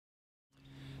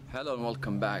Hello and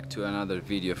welcome back to another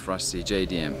video of Rusty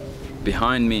JDM.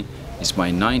 Behind me is my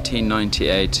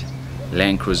 1998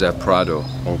 Landcruiser Prado,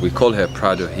 or we call her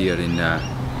Prado here in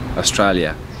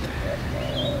Australia.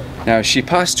 Now she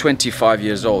passed 25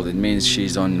 years old. It means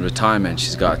she's on retirement.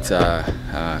 She's got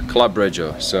club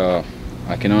rego, so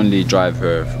I can only drive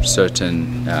her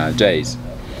certain days.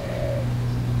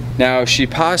 Now she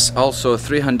passed also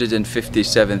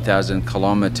 357,000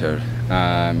 kilometers.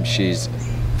 She's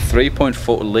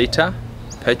 3.4 litre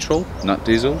petrol, not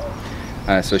diesel.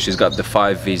 So she's got the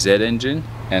 5VZ engine,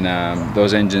 and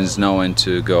those engines know when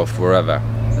to go forever,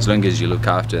 as long as you look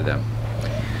after them.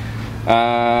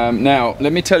 Now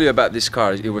let me tell you about this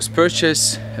car. It was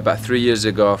purchased about 3 years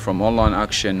ago from online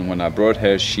auction. When I brought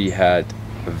her, she had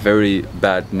a very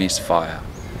bad misfire,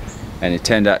 and it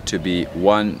turned out to be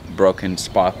one broken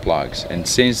spark plugs. And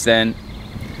since then,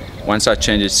 once I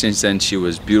changed it, since then she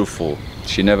was beautiful.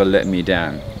 She never let me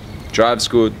down. Drives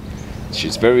good,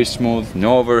 she's very smooth,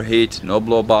 no overheat, no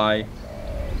blow by,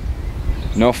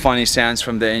 no funny sounds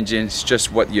from the engine. It's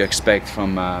just what you expect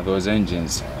from those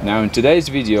engines. Now in today's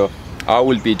video I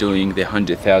will be doing the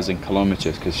 100,000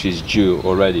 kilometers because she's due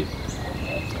already,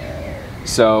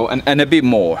 so and a bit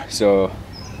more. So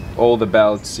all the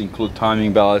belts include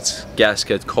timing belts,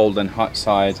 gasket, cold and hot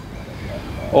side,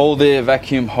 all the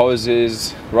vacuum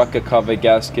hoses, rocker cover,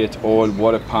 gasket, oil,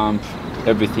 water pump,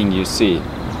 everything you see.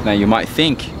 Now you might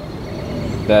think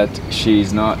that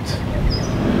she's not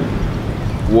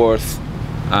worth,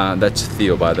 that's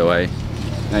Theo by the way,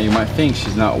 now you might think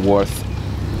she's not worth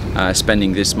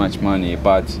spending this much money,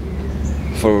 but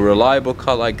for a reliable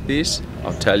car like this,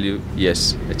 I'll tell you,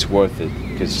 yes, it's worth it,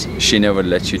 because she never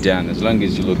lets you down as long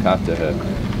as you look after her.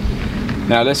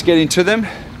 Now let's get into them,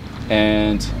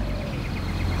 and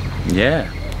yeah,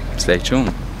 stay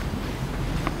tuned.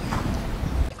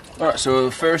 Alright, so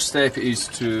the first step is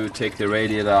to take the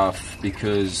radiator off,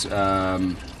 because it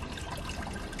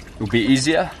will be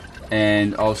easier,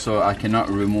 and also I cannot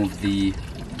remove the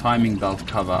timing belt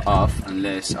cover off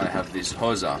unless I have this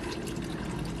hose off.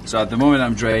 So at the moment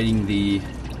I'm draining the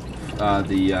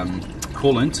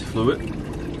coolant fluid,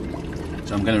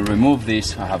 so I'm going to remove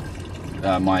this. I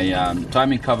have my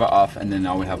timing cover off, and then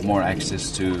I will have more access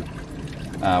to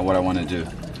what I want to do.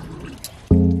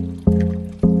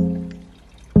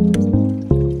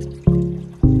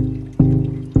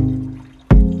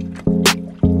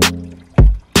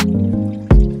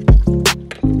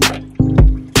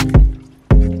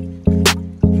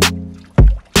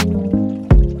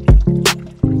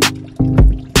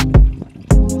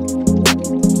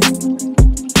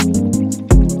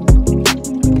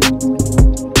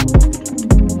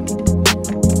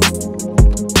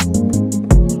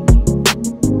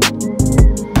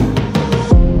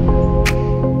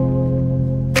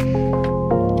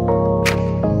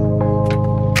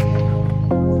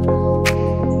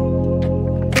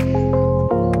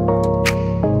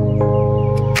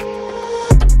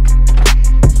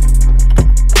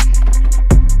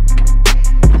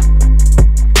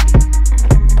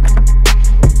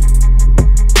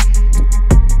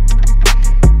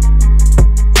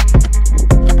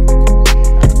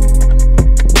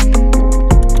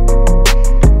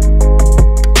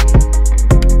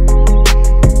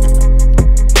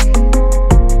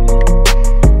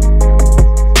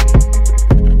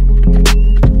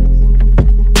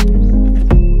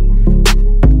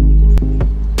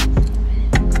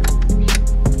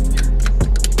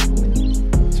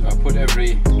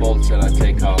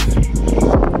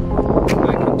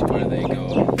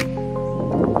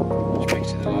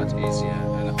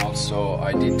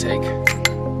 I did take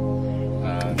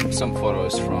some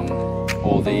photos from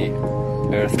all the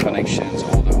earth connections,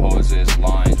 all the hoses,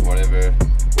 lines, whatever,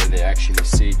 where they actually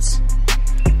sits.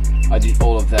 I did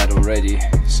all of that already,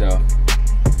 so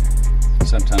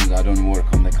sometimes I don't work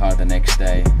on the car the next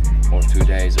day or 2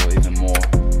 days or even more,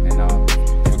 and I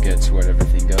forget where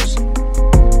everything goes.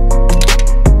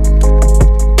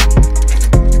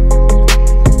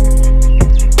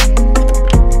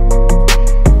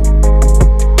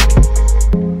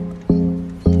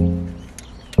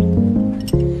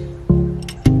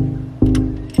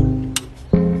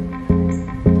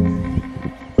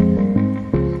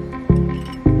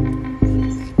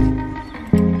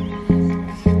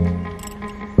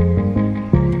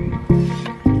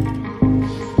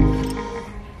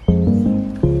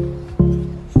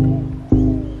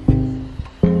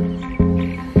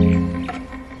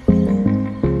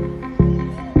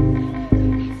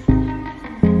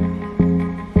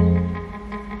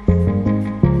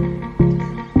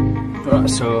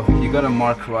 So you got a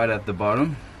mark right at the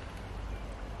bottom,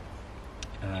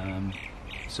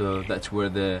 so that's where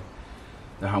the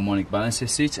the harmonic balancer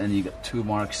sits, and you got 2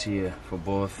 marks here for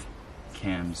both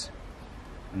cams,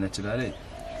 and that's about it.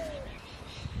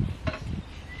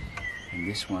 And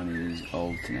this one is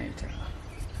alternator.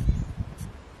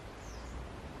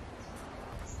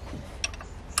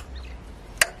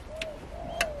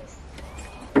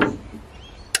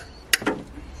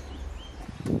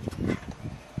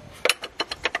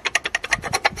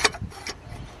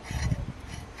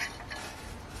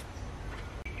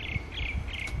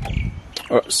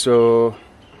 So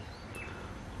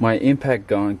my impact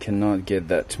gun cannot get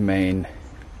that main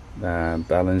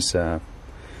balancer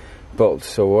bolt,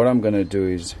 so what I'm gonna do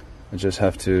is I just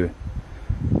have to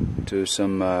do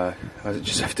some I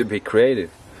just have to be creative.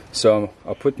 So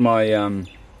I'll put my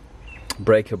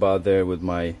breaker bar there with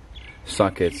my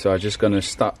socket, so I'm just gonna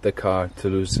stop the car to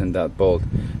loosen that bolt.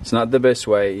 It's not the best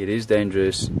way, it is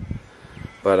dangerous,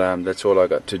 but that's all I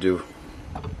got to do.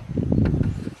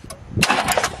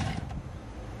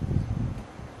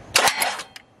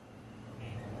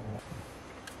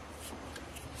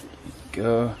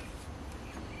 Go.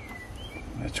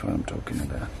 That's what I'm talking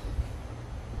about.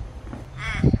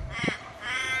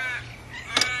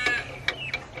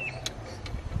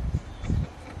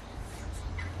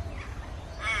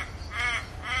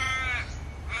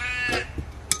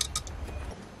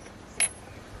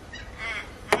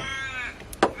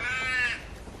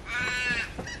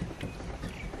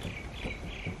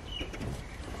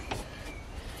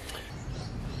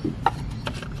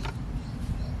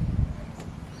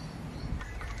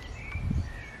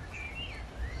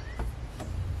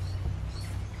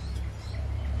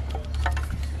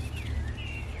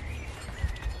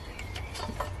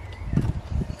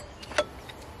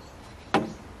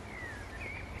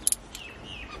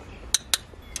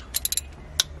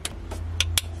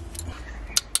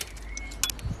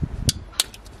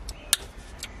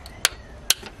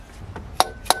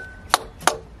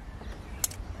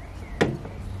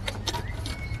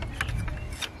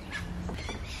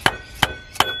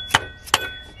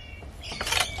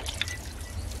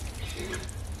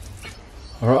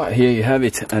 Alright, here you have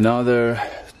it, another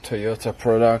Toyota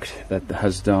product that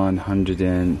has done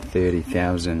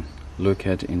 130,000. Look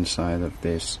at inside of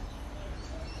this.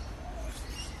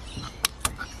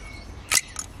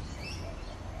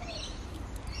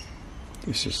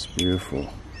 This is beautiful.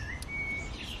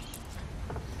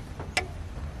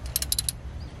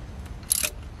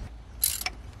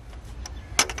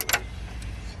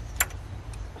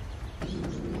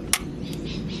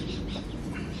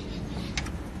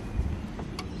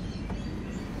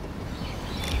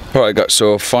 Alright guys,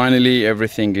 so finally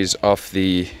everything is off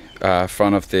the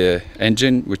front of the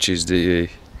engine, which is the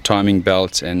timing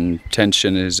belts and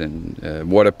tensioners and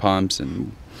water pumps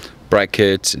and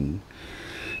brackets and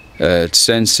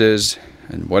sensors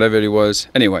and whatever it was.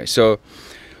 Anyway, so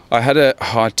I had a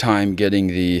hard time getting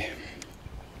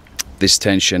this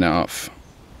tensioner off.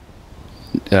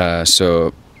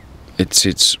 So it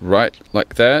sits right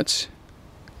like that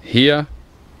here.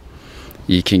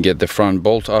 You can get the front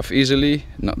bolt off easily,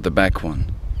 not the back one.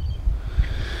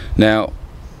 Now,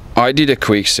 I did a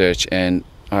quick search and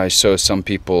I saw some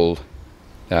people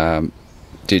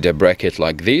did a bracket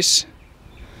like this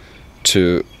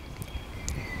to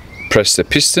press the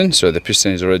piston. So the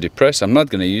piston is already pressed. I'm not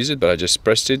going to use it, but I just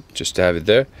pressed it just to have it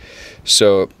there.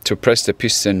 So to press the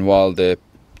piston while the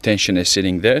tensioner is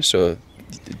sitting there, so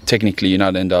technically you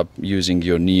not end up using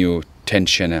your new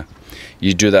tensioner.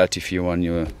 You do that if you want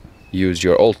to use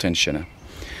your old tensioner.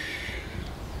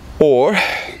 Or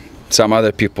some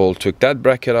other people took that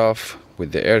bracket off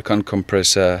with the aircon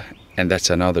compressor, and that's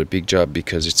another big job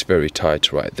because it's very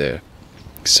tight right there.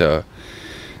 So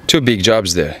 2 big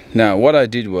jobs there. Now what I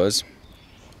did was,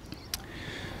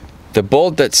 the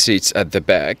bolt that sits at the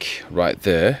back right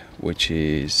there, which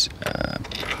is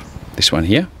this one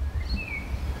here,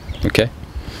 okay,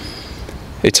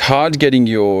 it's hard getting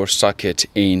your socket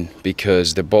in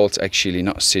because the bolt's actually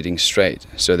not sitting straight.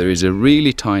 So there is a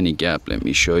really tiny gap. Let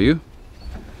me show you.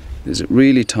 There's a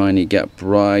really tiny gap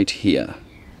right here,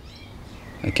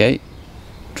 okay,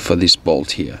 for this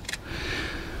bolt here.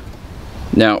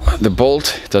 Now the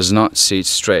bolt does not sit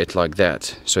straight like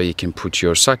that, so you can put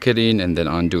your socket in and then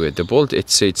undo it. The bolt,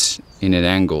 it sits in an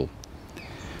angle,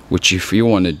 which if you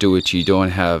want to do it, you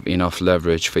don't have enough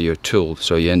leverage for your tool,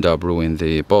 so you end up ruining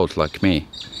the bolt like me.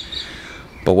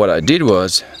 But what I did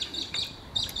was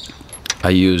I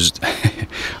used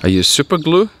I used super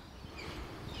glue,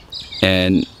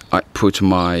 and I put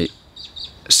my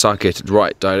socket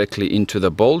right directly into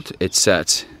the bolt. It's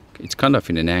kind of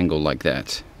in an angle like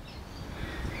that,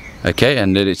 okay,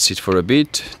 and let it sit for a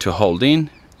bit to hold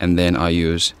in, and then I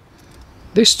use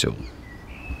this tool.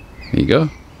 There you go.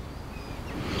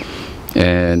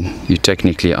 and you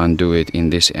technically undo it in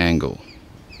this angle.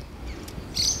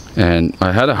 And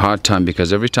I had a hard time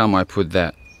because every time I put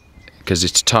that, because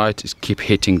it's tight, it keep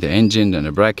hitting the engine and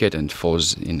the bracket and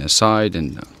falls in the side.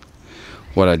 And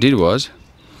what I did was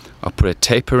I put a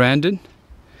tape around it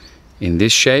in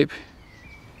this shape,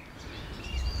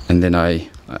 and then I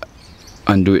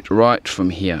undo it right from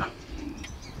here.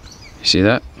 You see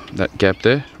that gap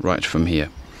there, right from here,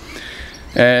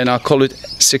 and I'll call it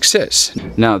success.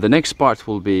 Now the next part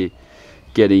will be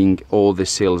getting all the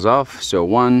seals off. So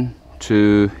 1,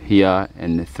 2 here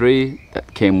and 3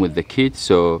 that came with the kit,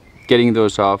 so getting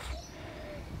those off,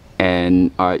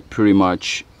 and I pretty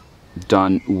much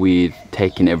done with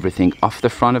taking everything off the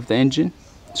front of the engine,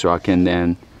 so I can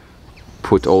then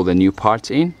put all the new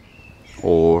parts in,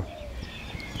 or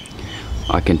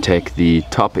I can take the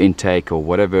top intake or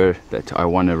whatever that I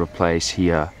want to replace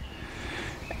here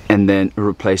and then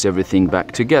replace everything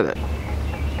back together.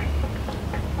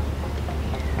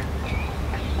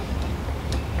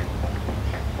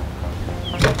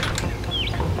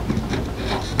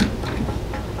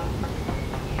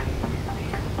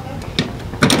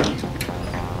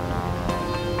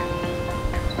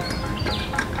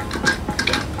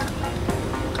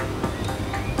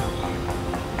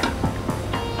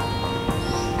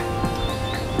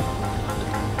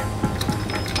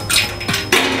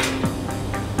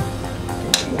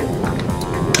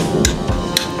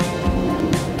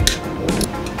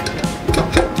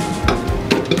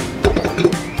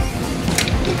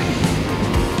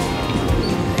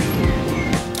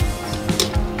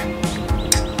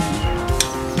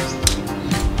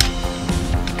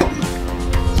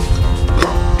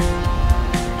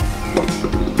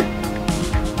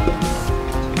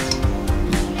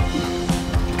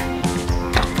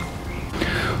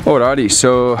 Alrighty,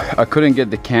 so I couldn't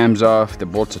get the cams off, the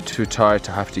bolts are too tight.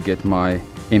 I have to get my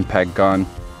impact gun.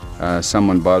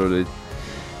 Someone borrowed it.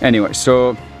 Anyway,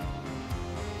 so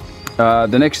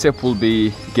the next step will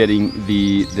be getting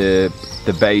the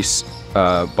base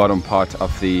bottom part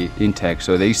of the intake.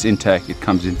 So this intake, it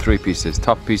comes in 3 pieces: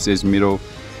 top pieces, middle,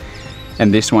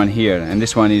 and this one here. And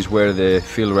this one is where the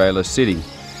fill rail is sitting.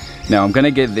 Now I'm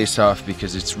gonna get this off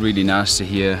because it's really nasty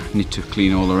here. Need to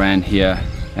clean all around here.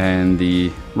 And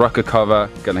the rocker cover,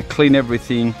 gonna clean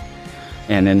everything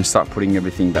and then start putting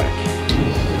everything back.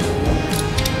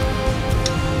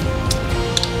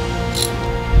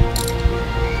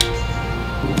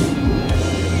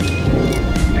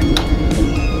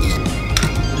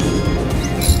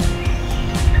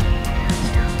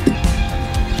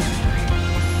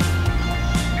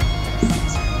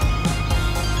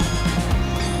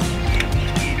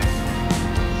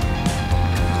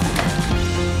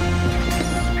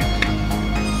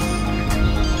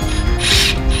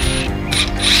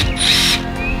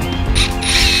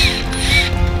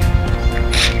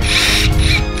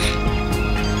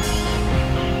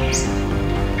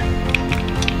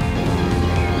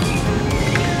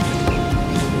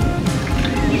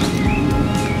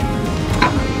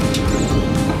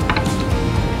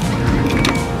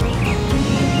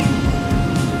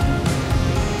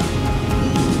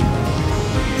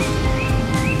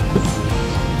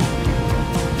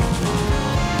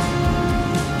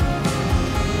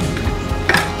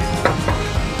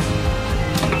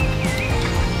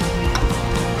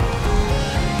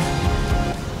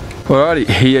 Alrighty,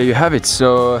 here you have it.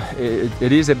 So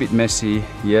it is a bit messy.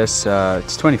 Yes,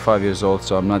 it's 25 years old,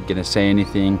 so I'm not gonna say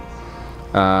anything.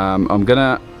 I'm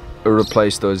gonna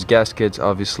replace those gaskets,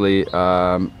 obviously.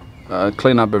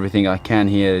 Clean up everything I can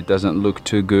here. It doesn't look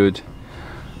too good.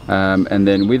 And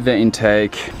then with the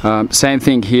intake, same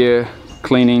thing here.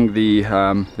 Cleaning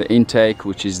the intake,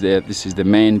 which is this is the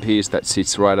main piece that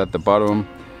sits right at the bottom.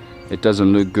 It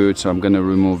doesn't look good, so I'm gonna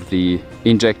remove the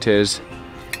injectors.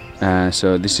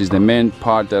 So this is the main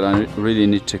part that I really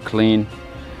need to clean.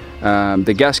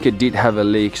 The gasket did have a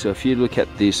leak, so if you look at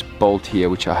this bolt here,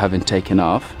 which I haven't taken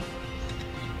off,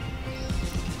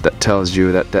 that tells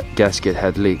you that that gasket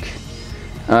had leak.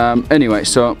 Anyway,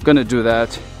 so I'm gonna do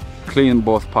that, clean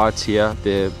both parts here,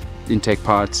 the intake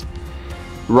parts,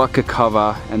 rocker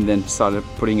cover, and then start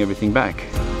putting everything back.